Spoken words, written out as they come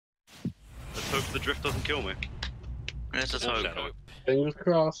hope the drift doesn't kill me. Let's just hope. Fingers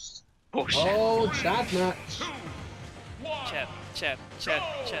crossed. Oh shit. Oh, chat match. Chat.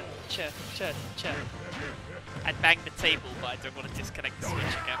 I'd bang the table, but I don't want to disconnect the switch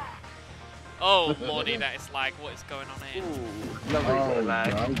again. Oh lordy, that is lag. What is going on here? Ooh, lovely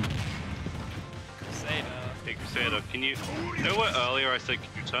lag. No. Crusader. Hey Crusader, can you know what earlier I said can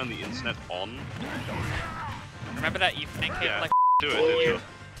you turn the internet on? Remember that evening cable? Yeah, Like, do it, did you?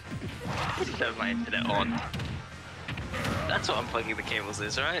 I didn't have my internet on. That's what unplugging the cables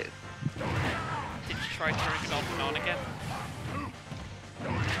is, right? did you try turning it off and on again?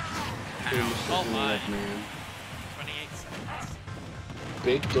 Oh my. Man. 28 seconds.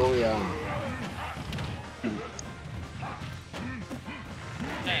 Big Dorian.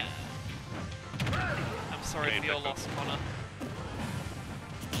 Yeah. I'm sorry for your loss, Connor.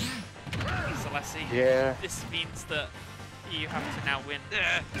 Celessi. Yeah. This means that you have to now win.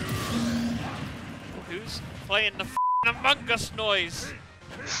 Who's playing the f***ing Among Us noise?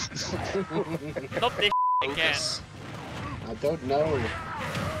 Not this again. I don't know.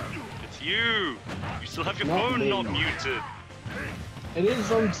 It's you! You still have your Not phone me. not muted! It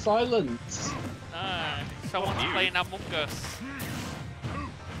is on silent. No, someone's you. playing Among Us.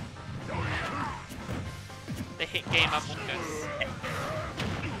 The hit game Among Us.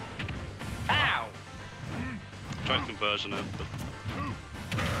 Ow! Try conversion it, but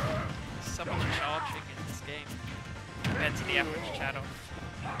So much charging in this game compared to the average channel.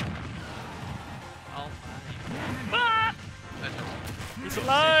 Oh my. Ah! He's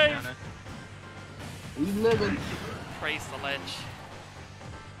alive! We living. Praise the ledge.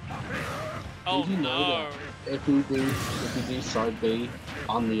 Oh Did you know no! that if we do side B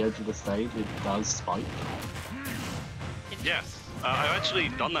on the edge of the stage, it does spike? yes. I've actually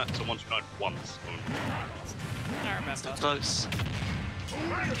done that to 129 once. I remember. So close.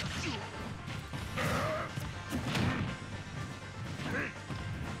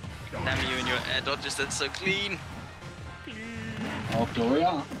 Damn you and your air dodges, that's so clean. Oh,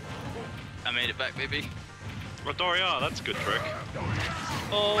 Dorian. I made it back, baby. Rodoria, that's a good trick.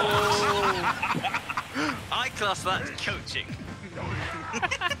 Oh! I class that as coaching.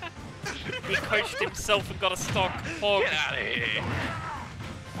 He coached himself and got a stock hog. Get out of here!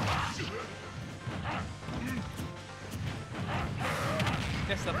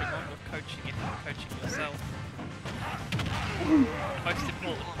 There's nothing wrong with coaching if you're coaching yourself. The most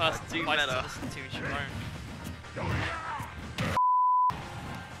important person to like to listen to is your own.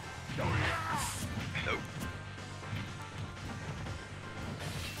 Nope.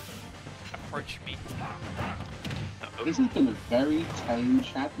 Approach me. This has been a very tame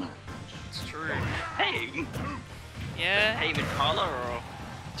chat match. It's true. Hey! Yeah, Hey, in color or?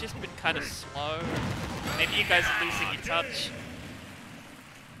 just been kind of slow. Maybe you guys are losing your touch.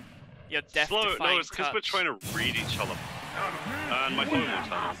 Your death-defying Slow, no, it's because touch. we're trying to read each other. And my phone won't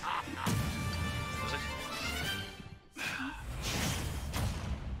turn on.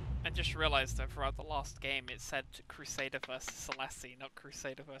 I just realised that throughout the last game it said Crusader versus Celessi, not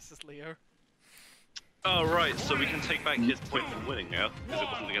Crusader versus Leo. Oh right, so we can take back his point for winning, yeah? Because it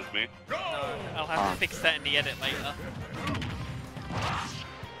wasn't against me. No, I'll have to fix that in the edit later.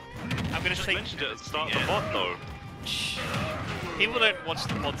 I'm gonna Just say. mentioned it at the start of the VOD though. Shh. People don't watch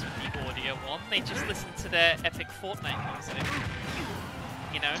the VODs with the audio on, they just listen to their epic Fortnite music.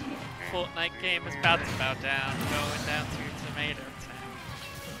 You know, Fortnite game is about to bow down, going down to Tomato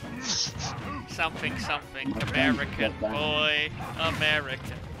Town. Something, something, American boy,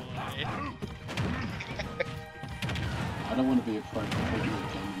 American boy. I don't want to be a pro player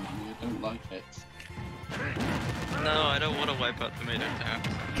again, Mummy. I don't like it. No, I don't want to wipe out Tomato Town.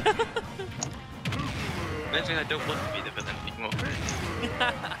 Eventually, I don't want to be the villain anymore.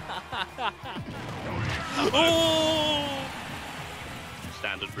 Oh!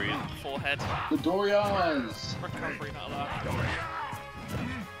 Standard breed. Forehead. The Dorians! Recovery not allowed.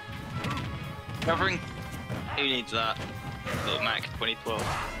 Covering? Who needs that? Little Mac 2012.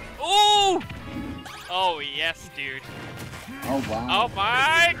 Oh! Oh yes, dude. Oh wow. Oh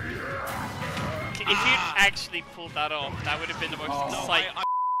my! If you'd actually pulled that off, that would have been the most exciting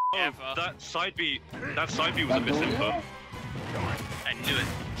ever. That side B was a misinput. I knew it.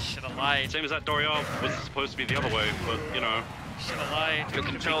 Should have lied. Same as that Doria was supposed to be the other way, but you know. Should have lied. Your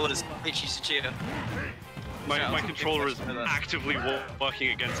controller is Ichi Suchia. My controller is actively working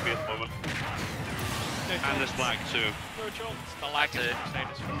against me at the moment. And this lag too. No jobs. The lag is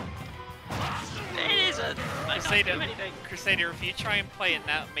Crusader's fault. It is a... Crusader, if you try and play in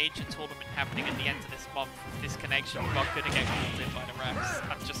that major tournament happening at the end of this month with this connection, you're not going to get called in by the refs.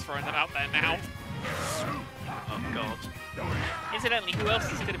 I'm just throwing that out there now. Oh god. Incidentally, who else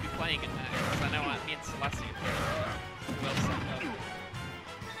is going to be playing it now? Because I know me and Selassie. Who else signed up?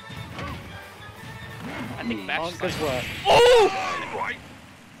 I think Bash signed up. Oh! Right.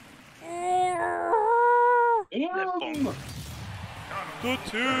 The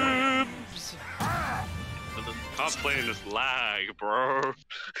Timbs! Can't play in this lag, bro.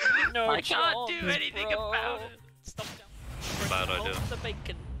 No I can't do chance, anything bro. about it. Stop down. Bad idea. The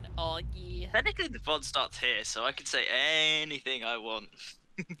bacon. Oh yeah. Technically the VOD starts here, so I can say anything I want.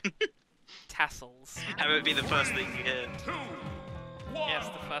 Tassels. And it would be the first thing you hear. Yes,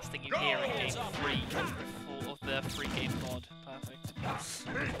 the first thing you hear in game 3 of the free game mod. Perfect.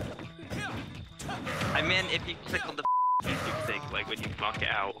 I mean, if you click on the YouTube thing, like when you mark it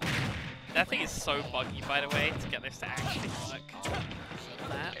out. That thing is so buggy, by the way, to get this to actually work.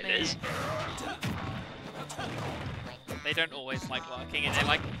 It is. They don't always like working, and they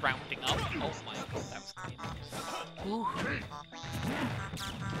like rounding up. Oh my god, that was clean. Ooh.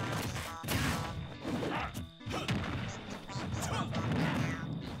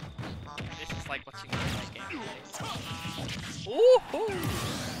 This is like watching a gameplay. Ooh!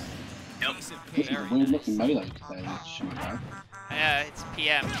 Yep. This is a weird looking melee today, shooter. Yeah, it's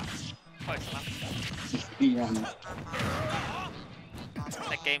PM. Close enough. It's PM. That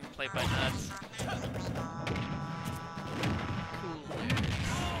gameplay by nerds.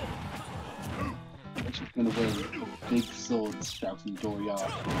 Which is gonna win big swords shouting Doria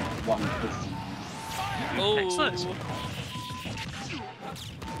one person. Oh!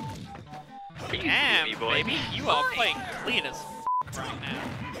 Damn, baby, you are playing clean as f right now.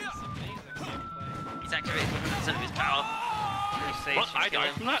 It's amazing gameplay. He's activated 100% of his power. Crusade What? should I kill died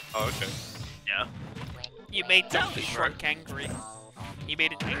him. from that? Oh, okay. Yeah. You made Dr. Shrunk angry. He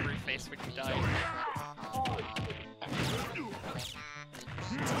made an angry face when you died.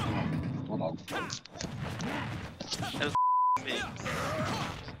 Hold on. That was me.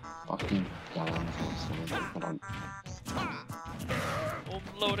 Fucking Ganondorf. Hold on. Oh,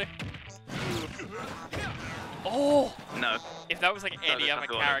 loading. Oh! No. If that was like any that's other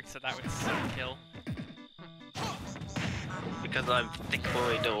the one. character, that would so kill. Because I'm thick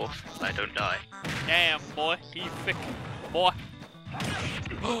boy dwarf, I don't die. Damn, boy. He thick. Boy.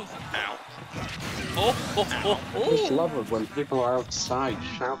 Ow. Oh, oh, oh, I just oh! love it when people are outside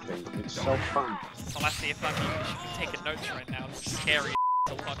shouting. It's so fun. Selassie, if I'm you, you should be taking notes right now. This is scary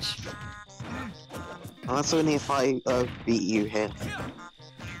to watch. Well, that's only if I beat you here.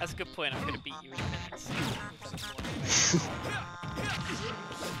 That's a good point. I'm gonna beat you in minutes.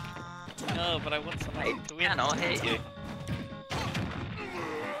 No, but I want Selassie to win. Man, I'll hate you.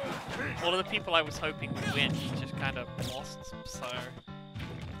 All of the people I was hoping would win just kind of lost, so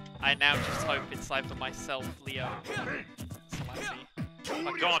I now just hope it's either myself, Leo, Selassie.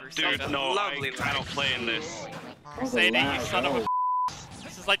 God, dude, Crusader. no, Lovely I cannot play in this. Crusader, you son of a. Oh.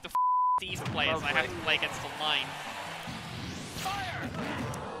 This is like the Steve players I have to play against online.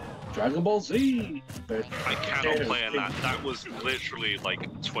 Dragon Ball Z! I cannot play in that. That was literally like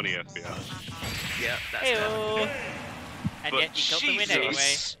 20 FPS. Yeah, that's Heyo! And But yet you got the win anyway.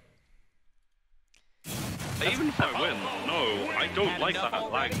 Jesus. Even if I win, no, I don't like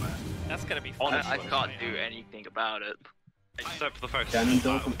that lag, man. That's gonna be fun. I can't do anything about it. Except for the fact that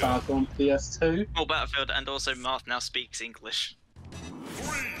Ganondorf and Falco on PS2. Well, Battlefield and also Marth now speaks English.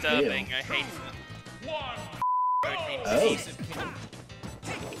 Disturbing, I hate it. Oh.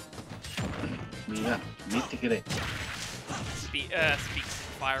 Yeah, need to get it. Speaks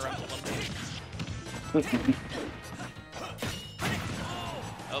Fire Emblem.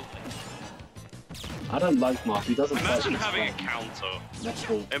 Oh, I don't like Marth, he doesn't imagine fight having a his friends. counter. That's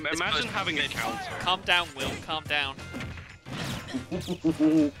cool. Imagine having a counter. calm down, Will. Calm down.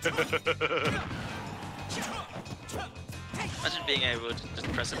 Imagine being able to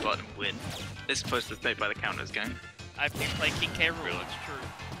just press a button and win. This is supposed to be made by the counters game. I've been playing King K. Rool, it's true.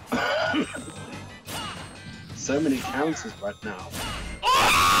 So many counters right now.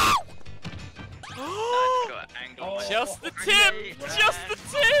 I just got an angle on my Just the Grenade. tip! Just the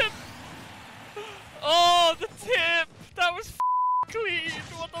tip! Oh, the tip! That was clean!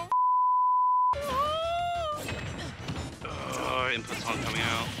 What the Inputs aren't coming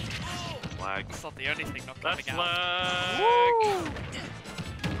out. Lag. That's not the only thing not That's coming out. lag.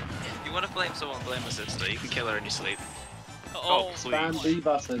 If you want to blame someone, blame a sister. You can kill her in your sleep. Oh, Spam B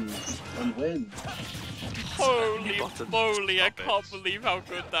buttons and win. holy button. moly, I Stop it. can't believe how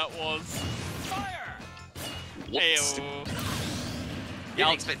good that was. Heyo. You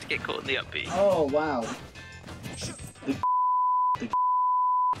didn't expect to get caught in the upbeat. Oh wow.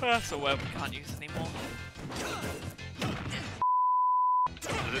 That's a word we can't use anymore.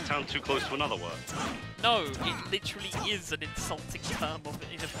 Does it sound too close to another word? No, it literally is an insulting term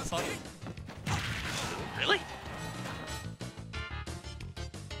in of itself. Really?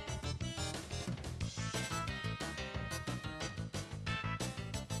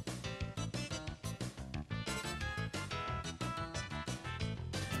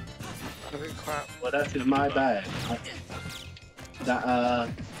 Well, that is my bad. That,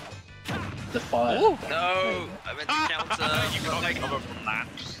 the fire. Ooh. No! I meant to counter. You can't recover from that.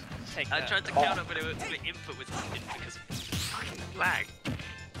 Take I that. tried to counter, but the input was in because of fucking lag.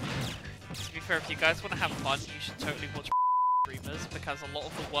 To be fair, if you guys want to have fun, you should totally watch streamers, because a lot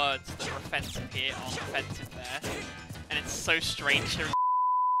of the words that are offensive here aren't offensive there. And it's so strange hearing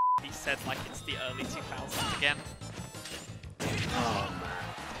be said like it's the early 2000s again. Oh,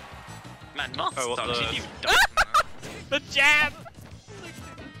 Man, Marth Oh, what sucks, the- you don't know. The jab!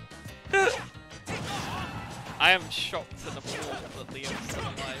 I am shocked and appalled that Leo's still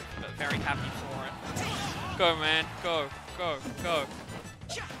alive, but very happy for it. Go, man. Go, go, go.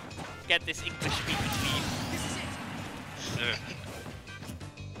 Get this English speaking lead. Yeah.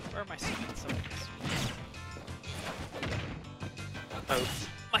 Where are my sweets? Oh.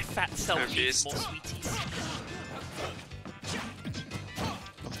 My fat self needs Confused. more sweeties.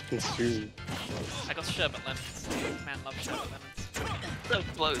 It's true. I got sherbet lemons. Man loves sherbet lemons. So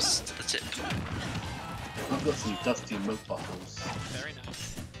close to the tip. I've got some dusty milk bottles. Very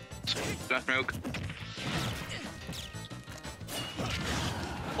nice. Glass milk.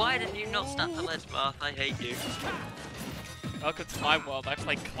 Why did you not snap the ledge, Marth? I hate you. Welcome to my world. I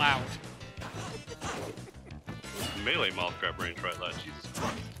play Cloud. Melee mouth grab range right there, Jesus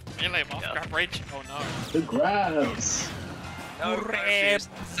Christ. Melee moth Yeah. grab rage. Oh no. The grabs! No, Grab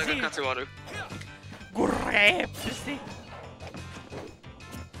Soga Katsuwaru. Grab the thing.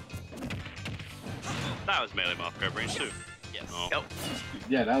 That was melee mouth grab range too. Yes. Oh. Yep.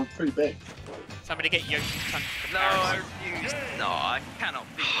 Yeah, that was pretty big. So I'm gonna get Yoshi's punch. No, I refuse. No, I cannot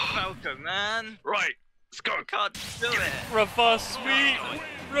beat Falco, man. Right, let's go. I can't do it. Reverse sweep!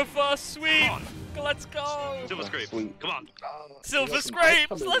 Reverse sweep! Let's go! Silver scrape, Sweet. come on. Silver got some ice scrapes!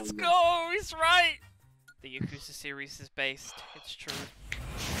 coming Let's on go! He's right! The Yakuza series is based. It's true.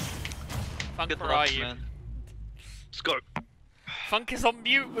 Funk, Good where are luck, you? man. Let's go. Funk is on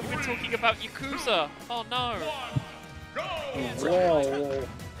mute when we're talking about Yakuza! Oh no! Whoa!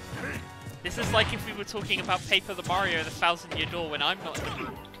 This is like if we were talking about Paper the Mario the 1,000-Year Door when I'm not in the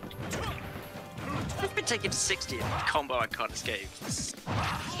mood. I've been taken to 60 in combo I can't escape. It's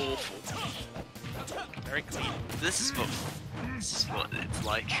awful. Very clean. This is what it's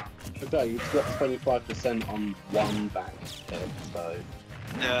like. Okay, you've got 25% on one back hit, so...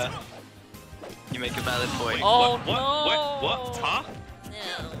 Yeah. You make a valid point. Oh what? no! What? Huh?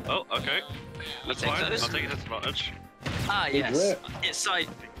 Oh, okay. That's take fine. those? I'll take disadvantage. Ah, Good yes. work. It's side.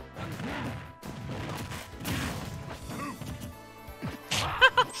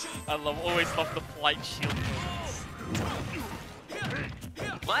 Always love the flight shield moments.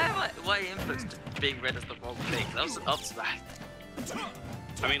 Why inputs being read as the wrong thing? That was an up smash.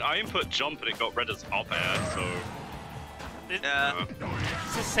 I mean, I input jump and it got read as up air, so... Yeah.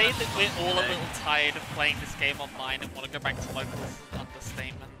 To say that we're all a little tired of playing this game online and want to go back to locals is an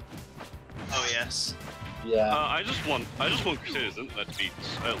understatement. Oh yes. Yeah. I just want Crusader's internet to be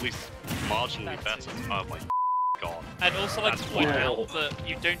at least marginally better. Oh my god. I'd also like to point Wow. out that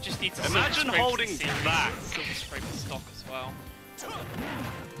you don't just need to Imagine silver scrape holding the series, back. silver scrape the stock as well.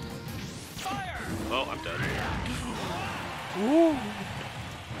 Well, I'm dead. Ooh.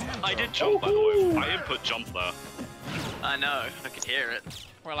 I did jump, by the way. I input jump there. I know. I could hear it.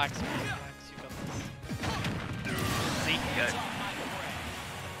 Relax, you got this. See? Go.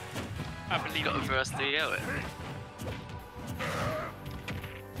 I believe Got a you. verse to yell it.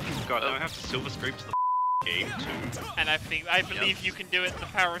 God, now I have to silver scrape to the game too. And I believe you can do it. The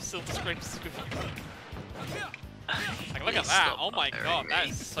power of silver scrapes is good for you. Like, look at that! Oh my god, that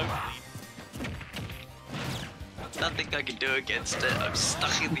is so clean. Nothing I can do against it. I'm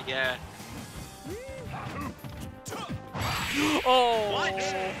stuck in the air. Oh!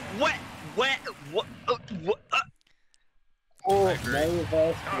 What? What? Oh, no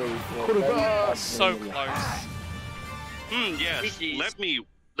reverse move. So close. Yes. GG's.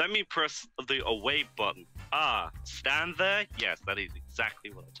 Let me press the away button. Ah, stand there? Yes, that is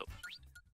exactly what I told you.